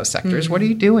invest in those sectors. Mm-hmm. What are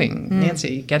you doing,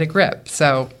 Nancy? Get a grip.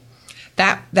 So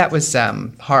that was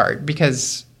hard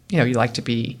because you like to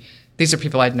be. These are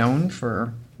people I'd known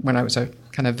for when I was a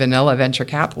kind of vanilla venture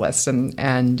capitalist,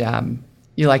 and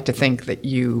you like to think that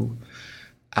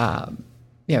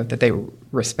that they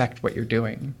respect what you're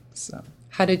doing. So,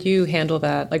 how did you handle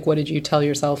that? Like, what did you tell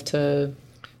yourself to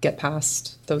get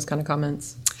past those kind of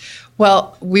comments?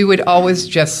 Well, we would always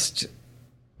just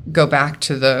go back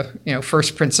to the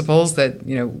first principles that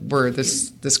where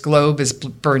this globe is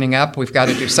burning up. We've got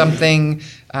to do something.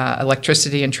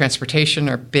 Electricity and transportation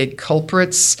are big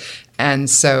culprits, and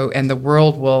the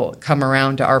world will come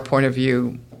around to our point of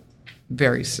view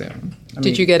very soon.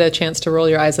 Did you get a chance to roll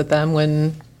your eyes at them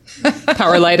when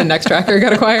Power Light and Nextracker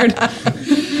got acquired?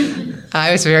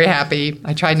 I was very happy.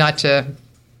 I tried not to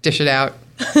dish it out.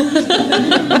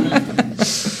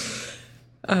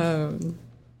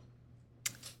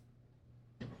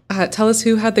 Tell us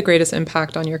who had the greatest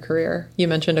impact on your career. You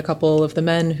mentioned a couple of the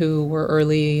men who were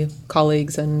early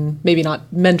colleagues and maybe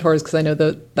not mentors, because I know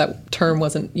that term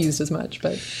wasn't used as much.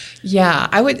 But yeah,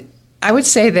 I would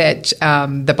say that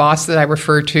the boss that I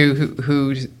referred to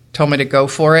who told me to go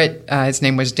for it, his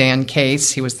name was Dan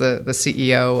Case. He was the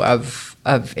CEO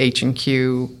of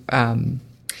H&Q,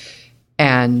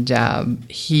 and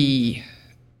he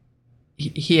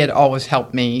had always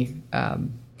helped me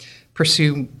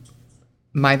pursue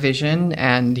my vision,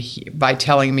 and by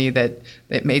telling me that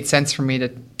it made sense for me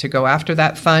to go after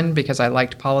that fund because I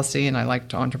liked policy and I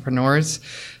liked entrepreneurs.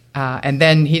 And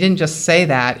then he didn't just say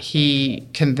that, he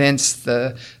convinced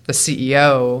the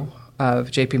CEO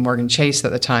of JP Morgan Chase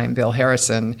at the time, Bill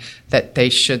Harrison, that they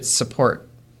should support,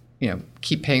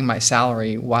 keep paying my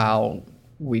salary while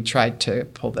we tried to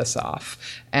pull this off.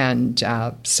 And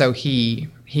so he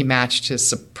matched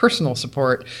his personal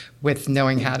support with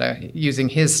knowing how to, using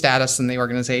his status in the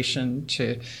organization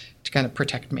to kind of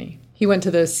protect me. He went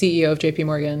to the CEO of JP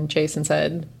Morgan Chase and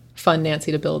said, fund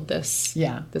Nancy to build this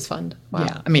fund. Wow.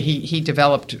 Yeah. I mean, he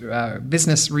developed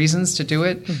business reasons to do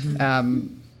it. Mm-hmm.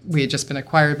 We had just been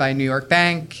acquired by a New York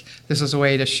bank. This was a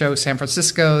way to show San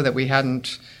Francisco that we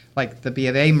hadn't, like the B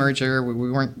of A merger,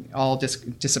 we weren't all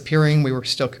disappearing. We were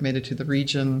still committed to the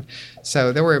region.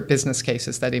 So there were business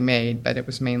cases that he made, but it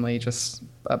was mainly just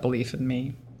a belief in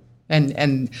me.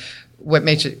 And what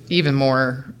makes it even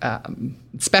more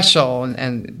special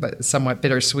but somewhat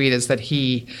bittersweet is that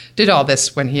he did all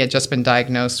this when he had just been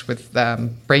diagnosed with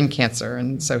brain cancer.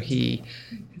 And so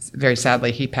very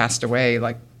sadly, he passed away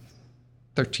like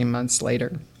 13 months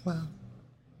later. Wow.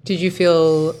 Did you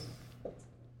feel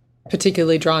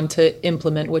particularly drawn to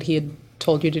implement what he had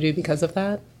told you to do because of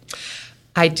that?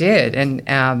 I did,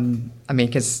 and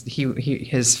because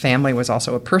his family was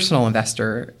also a personal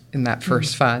investor in that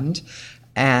first fund,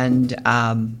 and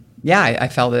I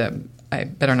felt that I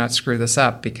better not screw this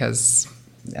up because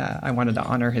I wanted to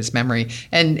honor his memory.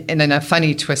 And in a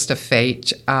funny twist of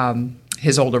fate,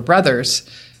 his older brothers,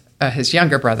 his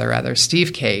younger brother rather,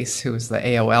 Steve Case, who was the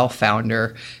AOL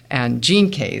founder, and Jean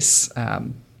Case,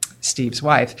 Steve's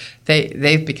wife,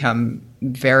 they've become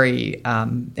very,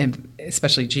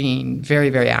 especially Jean,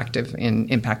 very, very active in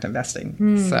impact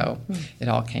investing. So it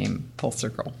all came full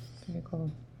circle. Very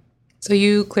cool. So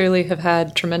you clearly have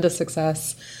had tremendous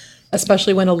success,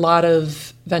 especially when a lot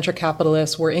of venture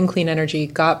capitalists were in clean energy,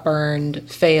 got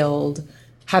burned, failed,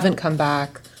 haven't come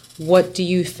back. What do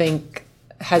you think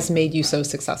has made you so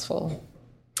successful?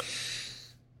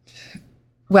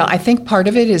 Well, I think part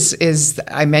of it is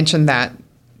I mentioned that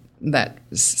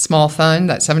small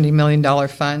fund, that $70 million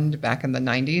fund back in the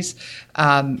 90s.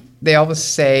 They always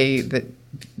say that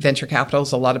venture capital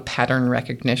is a lot of pattern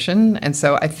recognition. And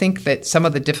so I think that some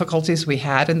of the difficulties we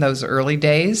had in those early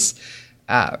days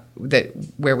that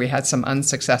where we had some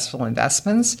unsuccessful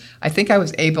investments, I think I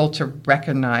was able to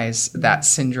recognize that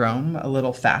syndrome a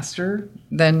little faster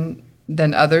than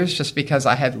others, just because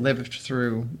I had lived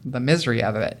through the misery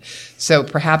of it. So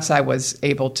perhaps I was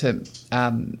able to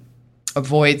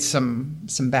avoid some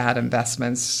bad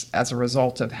investments as a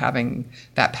result of having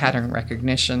that pattern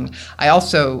recognition. I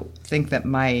also think that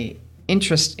my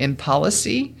interest in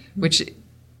policy, which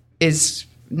is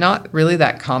not really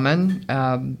that common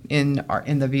in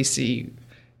the VC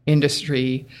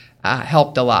industry,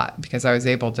 helped a lot, because I was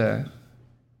able to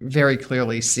very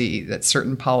clearly see that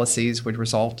certain policies would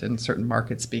result in certain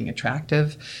markets being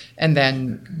attractive, and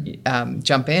then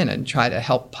jump in and try to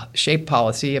help shape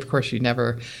policy. Of course, you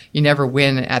never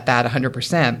win at that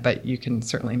 100%, but you can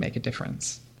certainly make a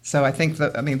difference. So I think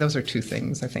those are two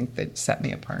things I think that set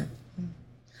me apart.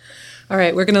 All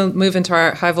right, we're going to move into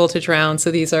our high voltage round.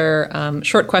 So these are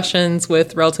short questions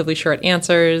with relatively short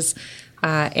answers.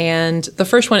 And the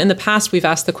first one, in the past, we've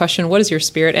asked the question, what is your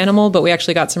spirit animal? But we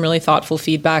actually got some really thoughtful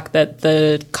feedback that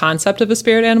the concept of a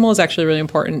spirit animal is actually really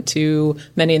important to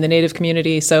many in the Native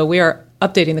community. So we are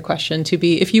updating the question to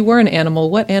be, if you were an animal,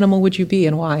 what animal would you be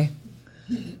and why?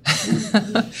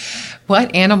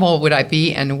 What animal would I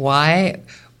be and why?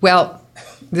 Well,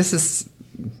 this is...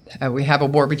 we have a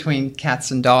war between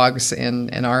cats and dogs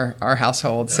in our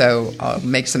household, so I'll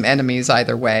make some enemies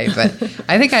either way. But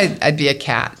I think I'd be a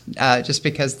cat, just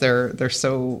because they're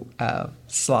so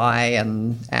sly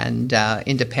and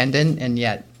independent, and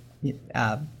yet you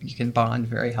can bond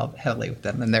very heavily with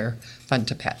them, and they're fun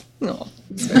to pet. Oh,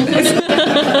 that's very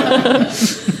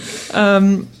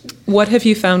nice. What have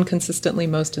you found consistently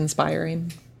most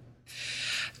inspiring?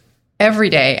 Every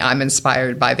day, I'm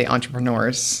inspired by the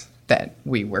entrepreneurs that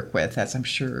we work with, as I'm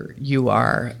sure you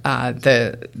are,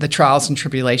 the trials and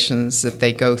tribulations that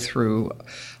they go through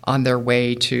on their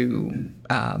way to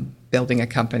building a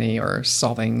company or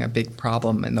solving a big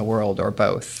problem in the world, or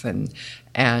both.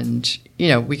 And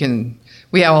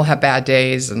we all have bad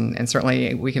days, and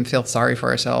certainly we can feel sorry for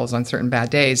ourselves on certain bad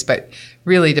days. But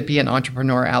really, to be an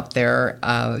entrepreneur out there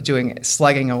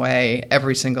slugging away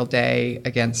every single day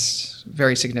against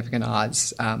very significant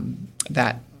odds,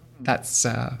 that's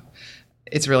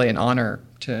it's really an honor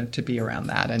to be around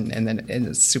that, and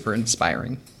it's super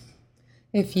inspiring.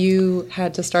 If you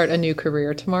had to start a new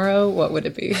career tomorrow, what would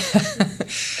it be?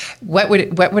 What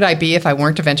would I be if I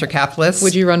weren't a venture capitalist?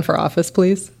 Would you run for office,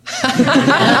 please?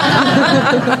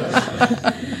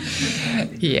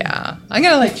 Yeah, I'm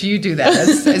going to let you do that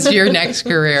as your next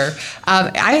career.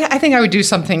 I think I would do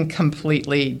something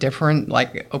completely different,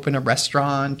 like open a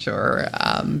restaurant, or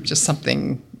just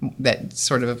something that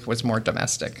sort of was more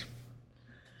domestic.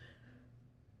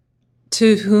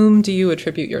 To whom do you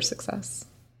attribute your success?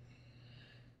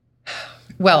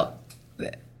 Well,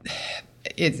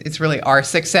 it's really our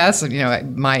success.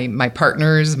 My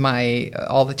partners,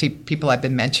 all the people I've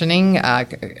been mentioning.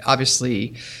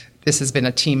 Obviously, this has been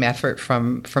a team effort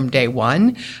from day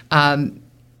one.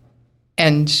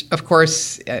 And of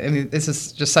course, this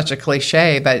is just such a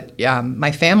cliche, but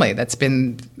my family that's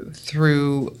been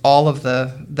through all of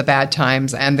the bad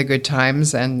times and the good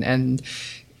times, and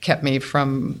kept me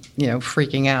from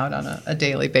freaking out on a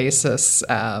daily basis.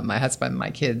 My husband,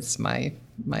 my kids, my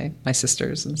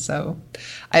sisters, and so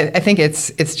I think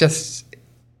it's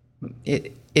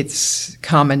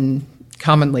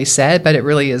commonly said, but it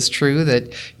really is true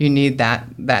that you need that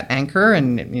anchor,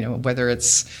 and whether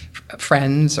it's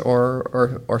friends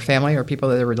or family or people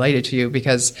that are related to you,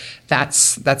 because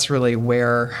that's really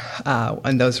where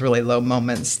in those really low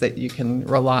moments that you can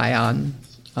rely on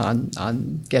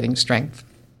getting strength.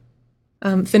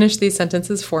 Finish these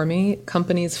sentences for me.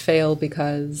 Companies fail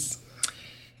because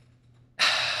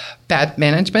bad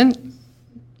management.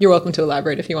 You're welcome to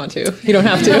elaborate if you want to. You don't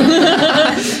have to.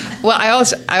 Well, I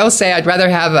always say I'd rather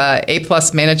have a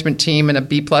A+ management team and a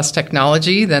B+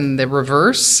 technology than the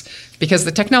reverse, because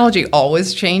the technology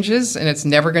always changes and it's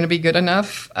never going to be good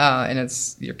enough, and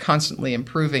you're constantly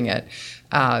improving it.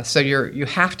 So you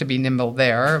have to be nimble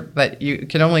there, but you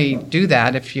can only do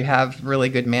that if you have really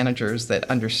good managers that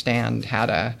understand how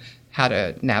to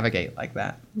navigate like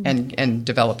that, and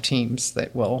develop teams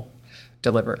that will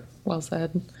deliver. Well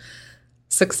said.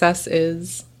 Success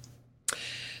is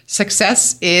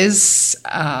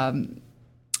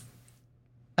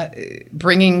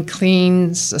bringing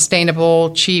clean,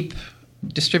 sustainable, cheap,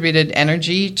 distributed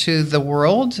energy to the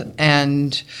world,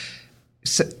 and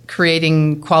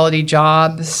creating quality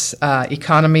jobs,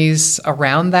 economies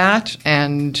around that,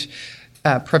 and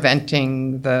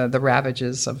preventing the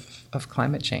ravages of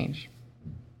climate change.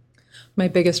 My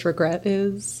biggest regret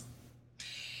is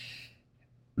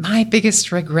My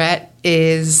biggest regret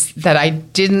is that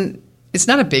it's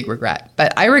not a big regret,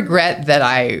 but I regret that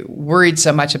I worried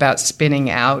so much about spinning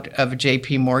out of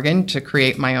JP Morgan to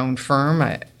create my own firm,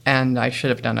 and I should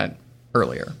have done it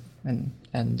earlier and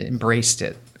embraced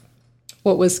it.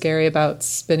 What was scary about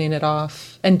spinning it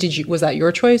off? And was that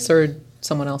your choice or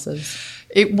someone else's?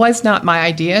 It was not my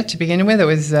idea to begin with. It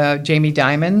was Jamie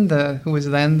Dimon, who was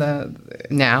then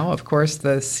now, of course,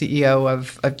 the CEO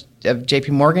of JP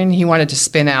Morgan. He wanted to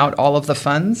spin out all of the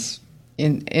funds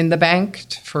in the bank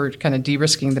for kind of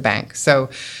de-risking the bank. So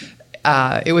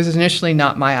it was initially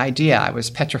not my idea. I was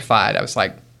petrified. I was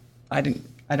like, I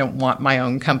don't want my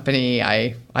own company.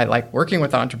 I like working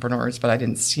with entrepreneurs, but I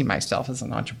didn't see myself as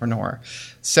an entrepreneur.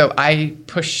 So I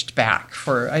pushed back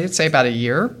for, I'd say, about a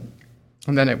year,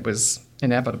 and then it was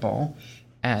inevitable.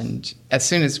 And as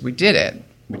soon as we did it,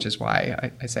 which is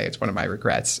why I say it's one of my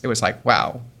regrets, it was like,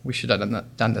 wow, we should have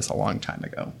done this a long time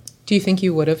ago. Do you think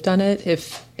you would have done it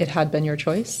if it had been your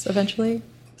choice eventually?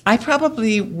 I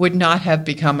probably would not have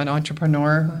become an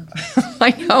entrepreneur. I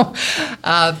know.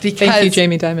 Because, thank you,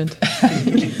 Jamie Dimon.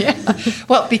 Yeah.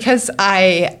 Well, because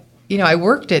I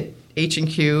worked at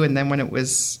H&Q, and then when it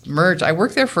was merged, I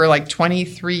worked there for like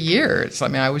 23 years. I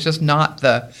mean, I was just not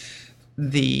the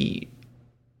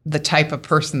type of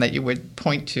person that you would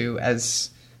point to as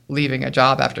leaving a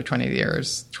job after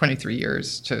 23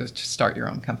 years to start your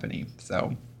own company.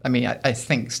 So, I mean, I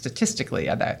think statistically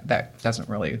that doesn't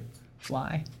really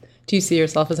fly. Do you see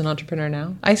yourself as an entrepreneur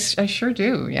now? I sure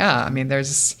do. Yeah. I mean,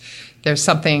 there's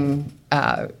something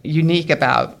unique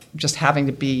about just having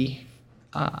to be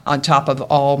on top of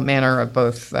all manner of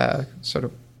both sort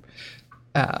of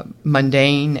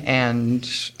mundane and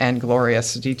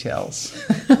glorious details.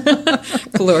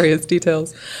 Glorious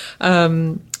details.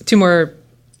 Two more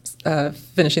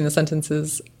finishing the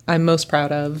sentences. I'm most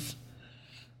proud of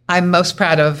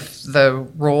the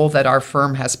role that our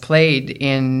firm has played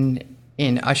in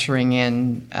ushering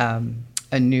in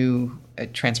a new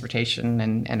transportation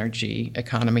and energy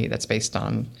economy that's based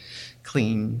on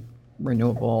clean,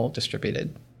 renewable,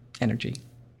 distributed energy.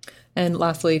 And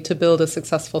lastly, to build a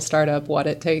successful startup, what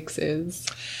it takes is?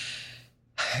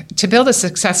 To build a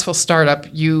successful startup,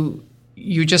 you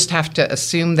just have to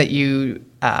assume that you're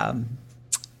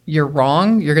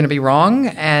wrong, you're going to be wrong,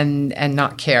 and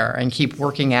not care, and keep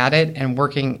working at it and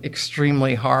working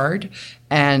extremely hard,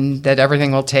 and that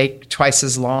everything will take twice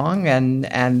as long, and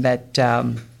that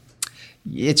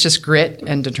it's just grit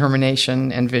and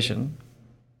determination and vision.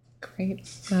 Great.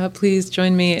 Please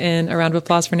join me in a round of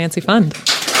applause for Nancy Pfund.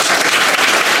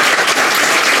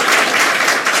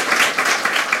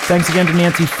 Thanks again to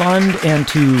Nancy Pfund and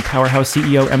to Powerhouse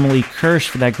CEO Emily Kirsch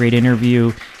for that great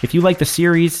interview. If you like the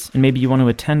series and maybe you want to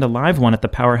attend a live one at the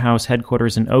Powerhouse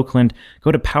headquarters in Oakland,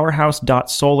 go to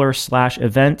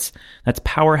powerhouse.solar/events. That's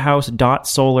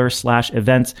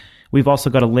powerhouse.solar/events. We've also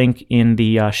got a link in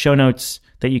the show notes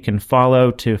that you can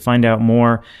follow to find out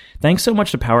more. Thanks so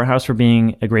much to Powerhouse for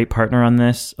being a great partner on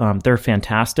this. They're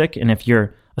fantastic. And if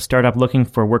you're a startup looking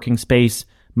for working space,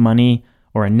 money,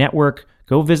 or a network,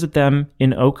 go visit them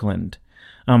in Oakland.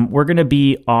 We're going to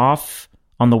be off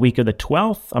on the week of the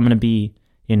 12th. I'm going to be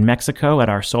in Mexico at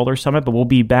our solar summit, but we'll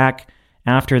be back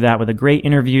after that with a great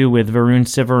interview with Varun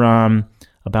Sivaram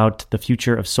about the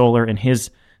future of solar and his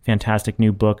fantastic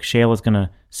new book. Shale is going to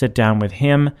sit down with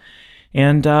him,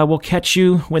 and we'll catch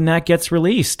you when that gets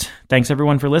released. Thanks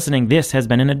everyone for listening. This has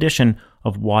been an edition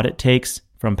of What It Takes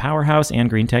from Powerhouse and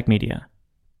Cleantech Media.